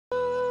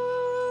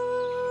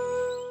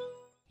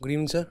Good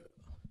evening, sir.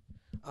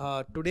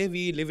 Today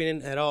we live in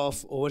an era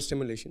of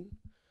overstimulation.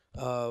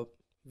 Uh,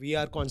 we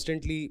are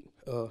constantly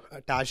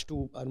attached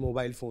to our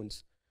mobile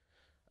phones,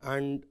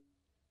 and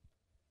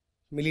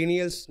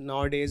millennials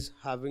nowadays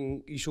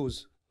having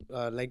issues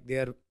like they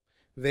are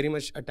very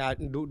much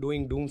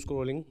doing doom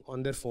scrolling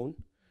on their phone.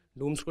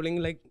 Doom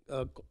scrolling like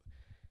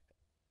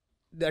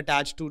they're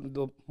attached to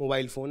the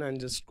mobile phone and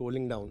just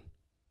scrolling down.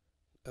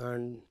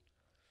 And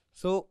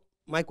so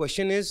my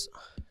question is,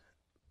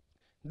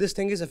 this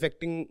thing is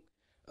affecting,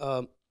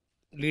 uh,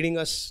 leading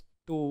us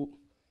to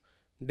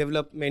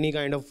develop many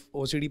kind of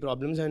OCD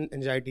problems and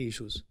anxiety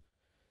issues.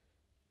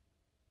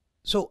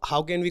 So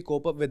how can we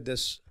cope up with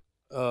this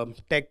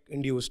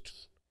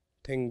tech-induced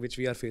thing which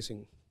we are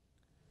facing?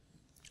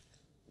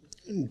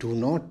 Do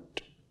not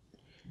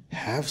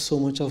have so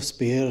much of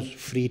spare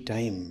free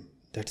time.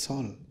 That's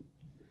all.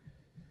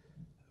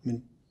 I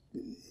mean,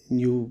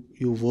 you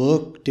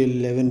work till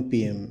 11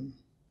 p.m.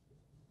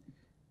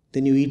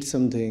 Then you eat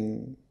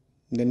something,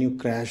 then you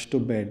crash to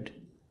bed,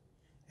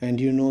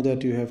 and you know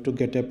that you have to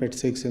get up at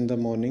 6 in the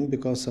morning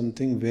because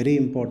something very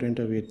important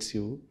awaits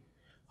you.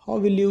 How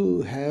will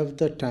you have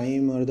the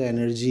time or the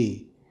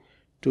energy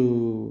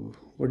to,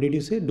 what did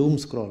you say? Doom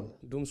scroll.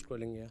 Doom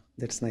scrolling, yeah.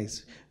 That's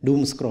nice.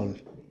 Doom scroll.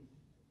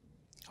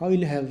 How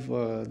will you have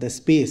the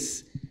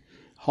space?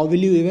 How will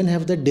you even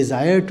have the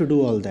desire to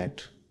do all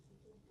that?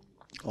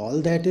 All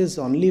that is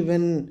only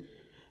when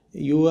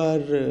you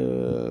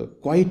are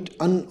quite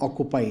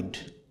unoccupied.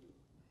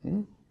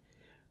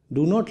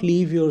 Do not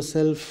leave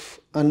yourself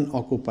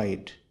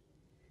unoccupied.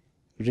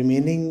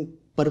 Remaining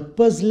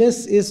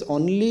purposeless is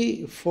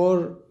only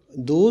for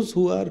those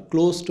who are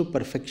close to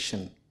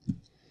perfection.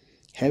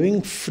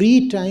 Having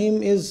free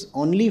time is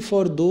only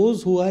for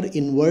those who are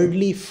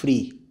inwardly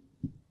free.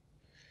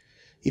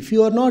 If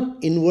you are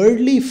not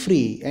inwardly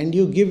free and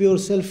you give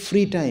yourself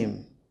free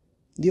time,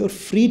 your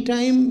free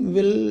time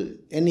will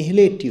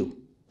annihilate you.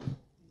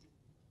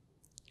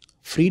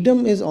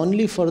 Freedom is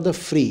only for the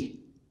free.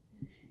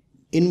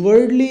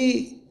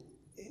 Inwardly,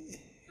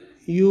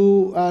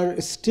 you are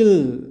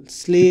still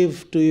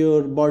slave to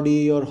your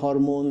body, your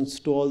hormones,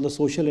 to all the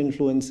social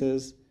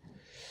influences.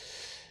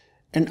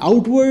 And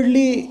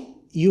outwardly,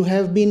 you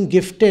have been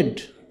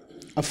gifted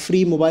a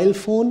free mobile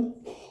phone,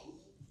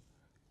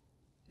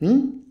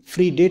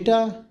 free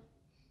data,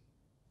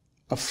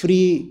 a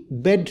free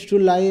bed to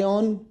lie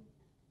on,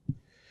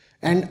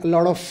 and a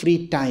lot of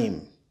free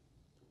time.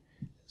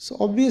 So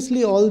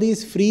obviously all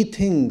these free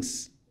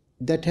things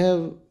that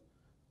have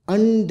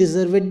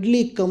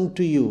undeservedly come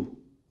to you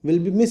will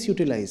be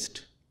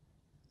misutilized.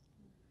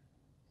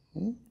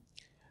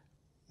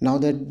 Now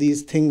that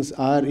these things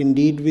are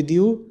indeed with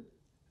you,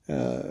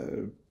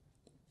 tell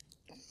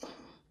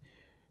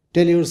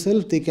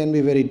yourself they can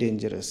be very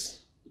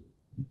dangerous.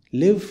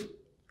 Live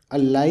a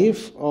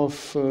life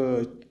of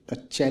a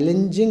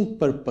challenging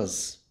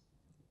purpose.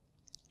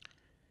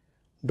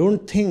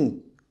 Don't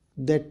think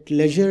that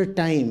leisure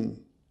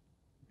time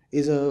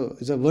is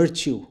a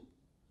virtue.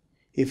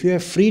 If you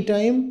have free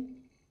time,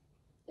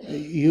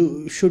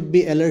 you should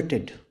be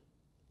alerted.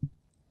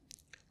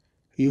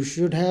 You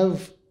should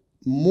have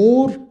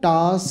more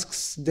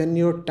tasks than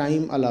your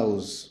time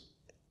allows.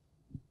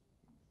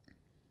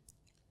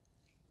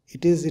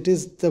 It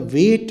is the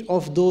weight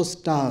of those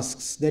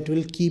tasks that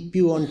will keep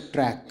you on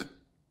track.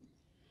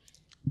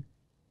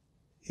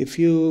 If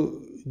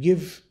you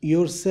give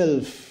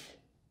yourself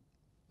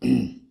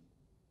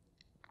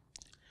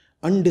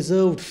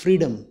undeserved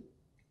freedom,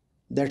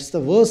 that's the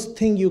worst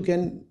thing you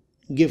can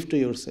give to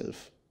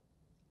yourself.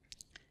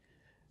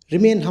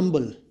 Remain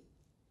humble.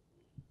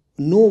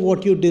 Know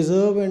what you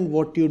deserve and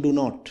what you do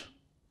not.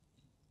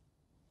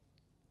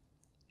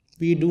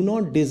 We do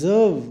not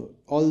deserve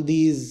all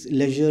these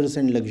leisures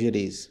and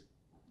luxuries.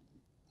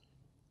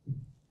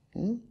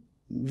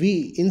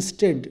 We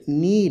instead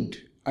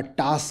need a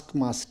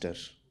taskmaster.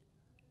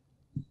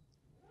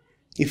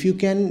 If you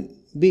can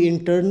be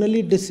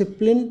internally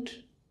disciplined,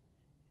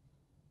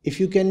 if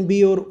you can be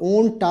your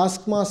own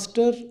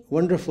taskmaster,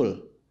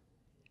 wonderful.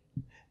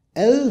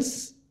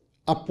 Else,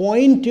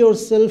 appoint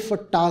yourself a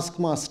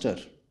taskmaster.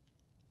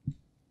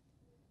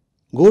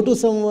 Go to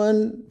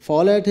someone,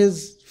 fall at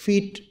his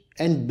feet,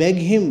 and beg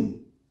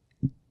him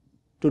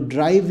to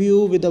drive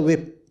you with a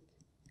whip.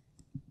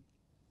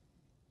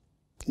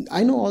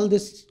 I know all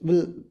this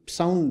will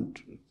sound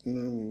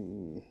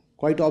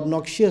quite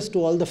obnoxious to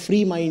all the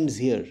free minds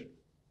here.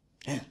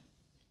 I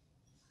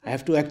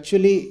have to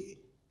actually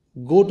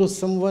go to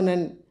someone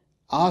and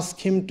ask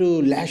him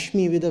to lash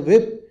me with a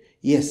whip.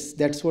 Yes,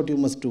 that's what you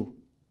must do.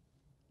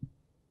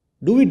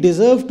 Do we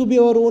deserve to be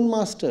our own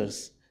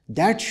masters?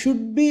 That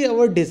should be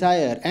our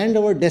desire and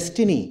our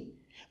destiny.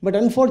 But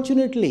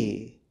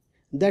unfortunately,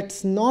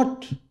 that's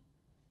not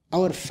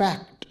our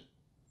fact.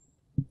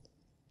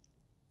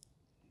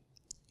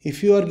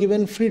 If you are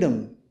given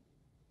freedom,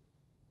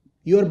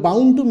 you are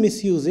bound to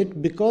misuse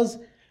it, because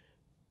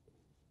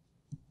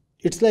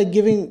it's like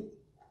giving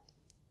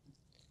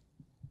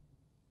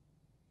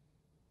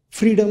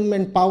freedom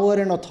and power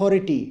and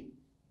authority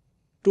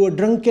to a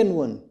drunken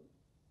one.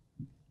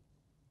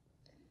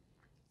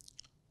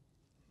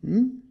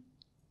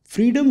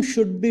 Freedom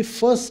should be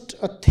first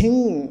a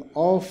thing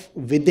of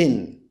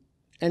within,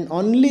 and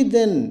only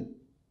then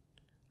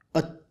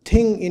a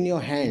thing in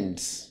your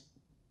hands.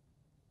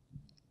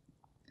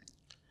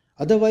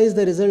 Otherwise,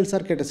 the results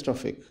are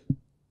catastrophic.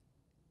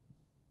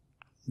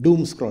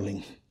 Doom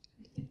scrolling.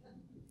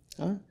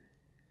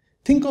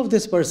 Think of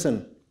this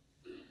person.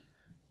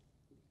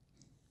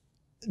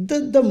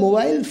 The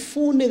mobile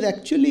phone is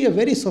actually a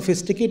very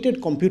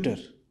sophisticated computer,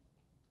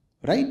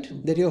 right?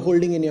 That you're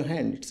holding in your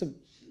hand.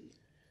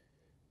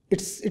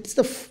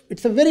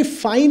 It's a very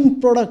fine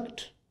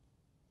product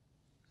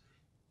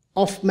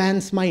of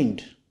man's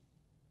mind.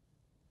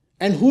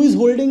 And who is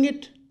holding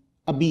it?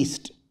 A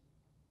beast.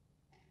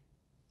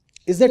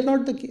 Is that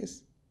not the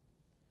case?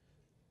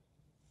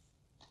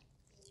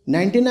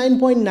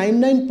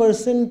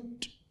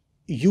 99.99%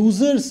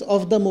 users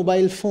of the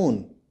mobile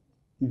phone,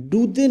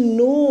 do they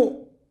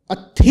know a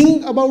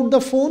thing about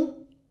the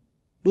phone?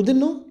 Do they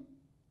know?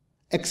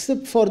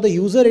 Except for the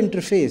user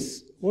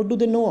interface, what do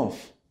they know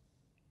of?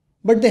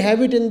 But they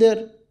have it in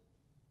their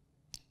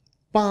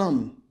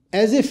palm,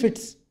 as if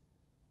it's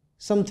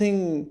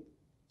something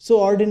so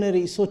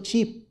ordinary, so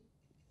cheap.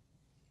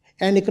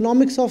 And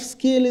economics of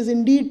scale is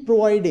indeed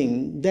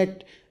providing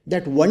that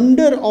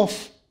wonder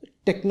of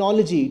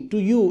technology to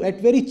you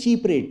at very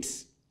cheap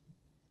rates.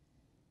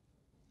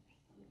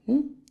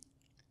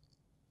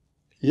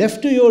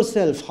 Left to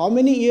yourself, how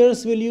many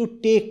years will you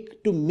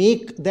take to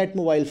make that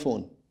mobile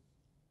phone?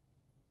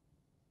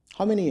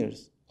 How many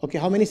years? Okay,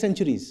 how many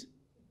centuries?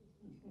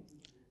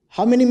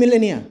 How many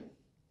millennia?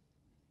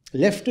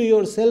 Left to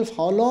yourself,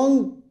 how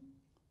long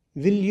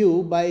will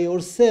you by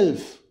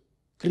yourself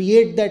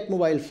create that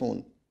mobile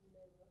phone?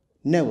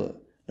 Never.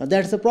 Now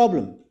that's the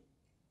problem.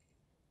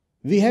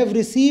 We have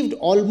received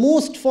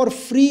almost for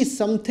free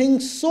something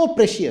so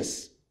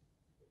precious,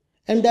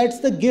 and that's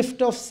the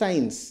gift of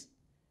science.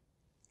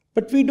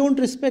 But we don't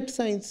respect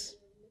science.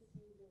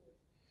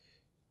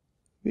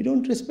 We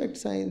don't respect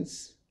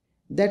science.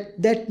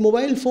 That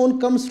mobile phone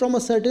comes from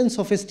a certain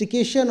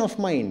sophistication of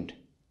mind.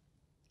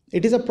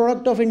 It is a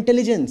product of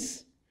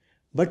intelligence.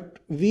 But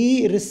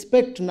we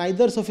respect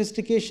neither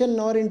sophistication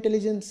nor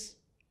intelligence.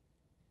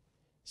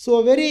 So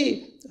a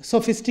very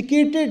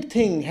sophisticated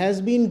thing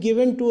has been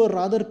given to a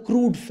rather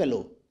crude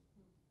fellow.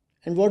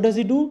 And what does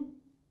he do?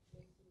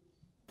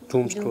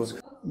 Doom scroll.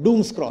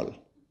 Doom scroll.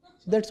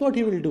 So that's what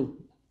he will do.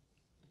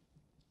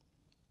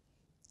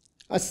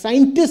 A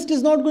scientist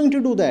is not going to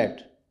do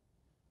that.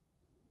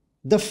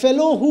 The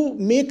fellow who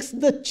makes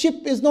the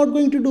chip is not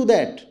going to do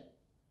that.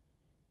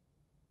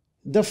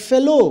 The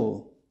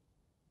fellow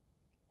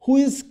who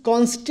is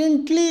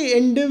constantly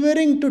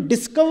endeavoring to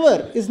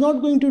discover is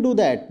not going to do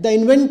that. The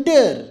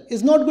inventor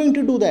is not going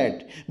to do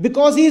that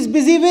because he is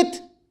busy with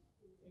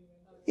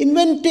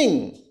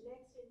inventing.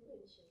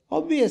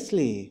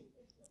 Obviously.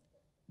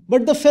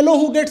 But the fellow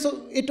who gets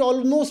it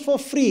almost for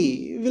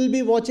free will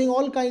be watching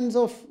all kinds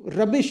of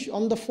rubbish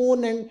on the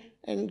phone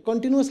and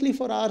continuously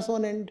for hours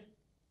on end.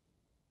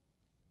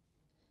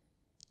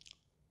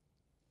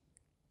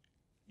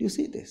 Do you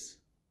see this?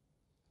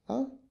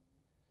 Huh?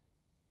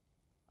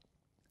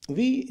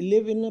 We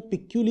live in a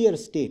peculiar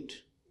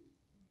state.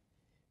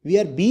 We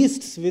are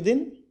beasts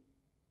within,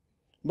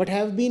 but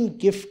have been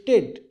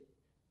gifted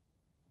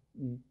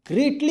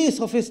greatly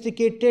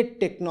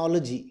sophisticated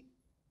technology.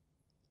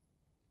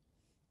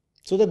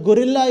 So the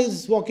gorilla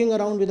is walking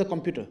around with a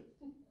computer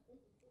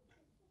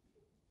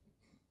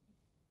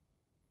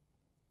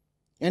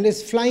and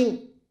is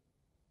flying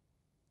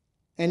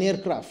an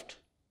aircraft.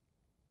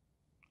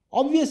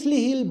 Obviously,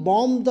 he'll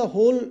bomb the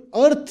whole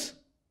earth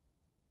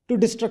to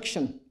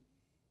destruction.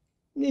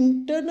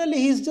 Internally,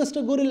 he's just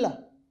a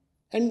gorilla.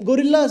 And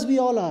gorillas we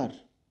all are.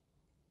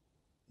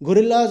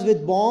 Gorillas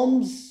with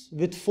bombs,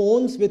 with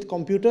phones, with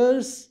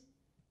computers,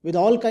 with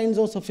all kinds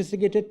of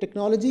sophisticated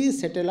technologies,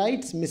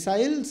 satellites,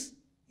 missiles,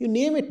 you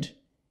name it.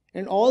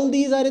 And all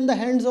these are in the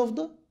hands of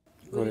the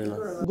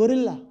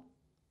gorilla.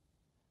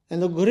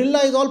 And the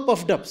gorilla is all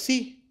puffed up.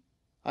 See,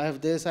 I have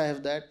this, I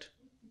have that.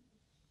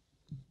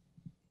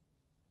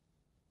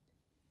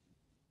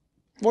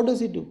 What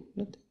does he do?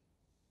 Nothing.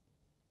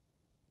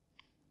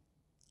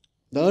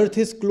 The earth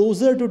is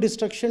closer to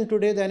destruction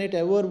today than it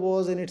ever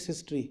was in its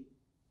history.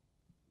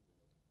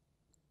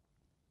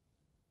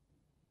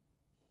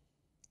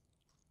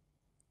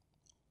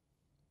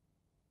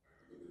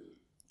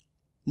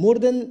 More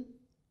than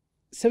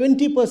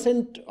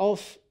 70%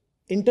 of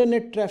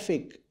internet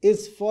traffic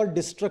is for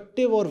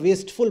destructive or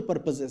wasteful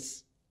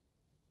purposes.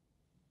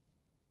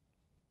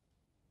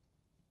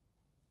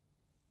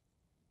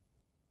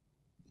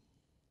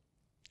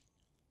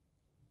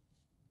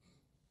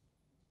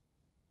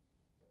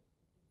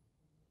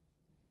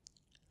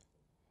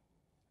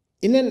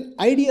 In an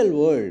ideal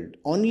world,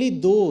 only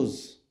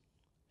those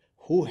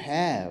who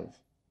have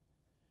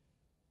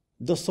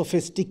the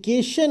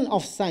sophistication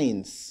of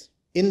science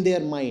in their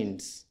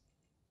minds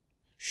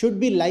should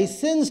be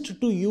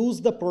licensed to use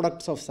the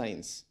products of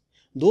science.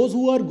 Those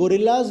who are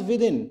gorillas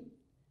within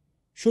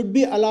should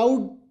be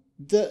allowed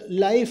the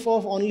life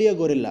of only a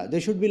gorilla. They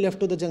should be left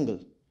to the jungle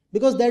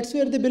because that's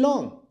where they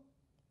belong.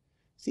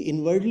 See,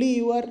 inwardly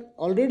you are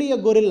already a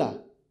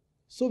gorilla.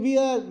 So we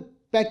are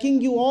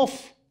packing you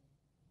off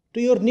to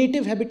your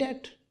native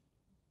habitat.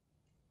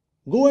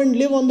 Go and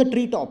live on the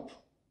treetop.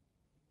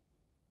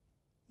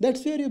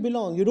 That's where you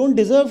belong. You don't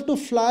deserve to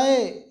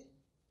fly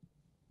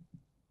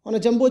on a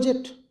jumbo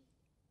jet.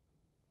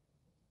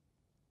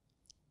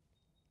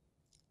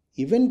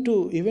 Even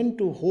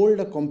to hold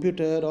a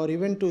computer or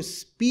even to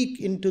speak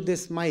into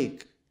this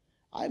mic,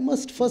 I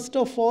must first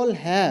of all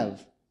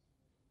have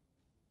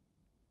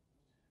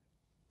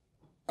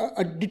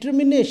a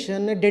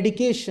determination, a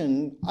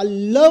dedication, a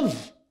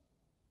love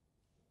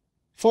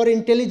for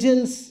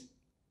intelligence,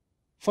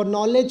 for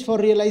knowledge, for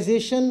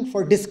realization,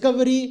 for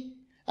discovery.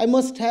 I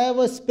must have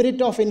a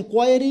spirit of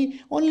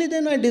inquiry. Only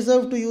then I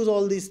deserve to use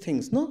all these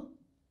things, no?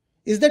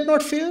 Is that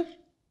not fair?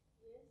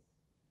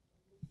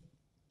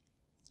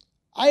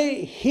 I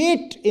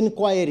hate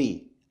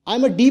inquiry.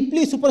 I'm a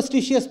deeply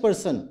superstitious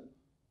person.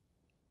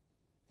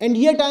 And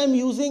yet I am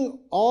using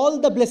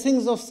all the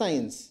blessings of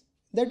science.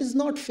 That is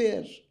not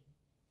fair.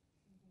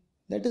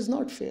 That is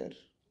not fair.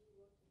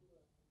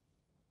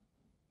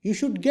 You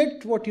should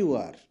get what you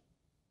are.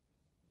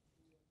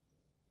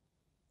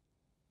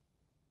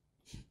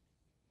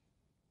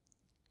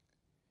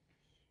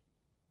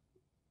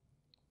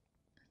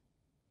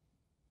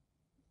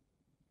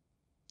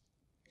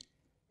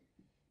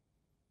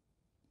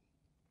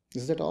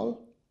 Is that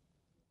all?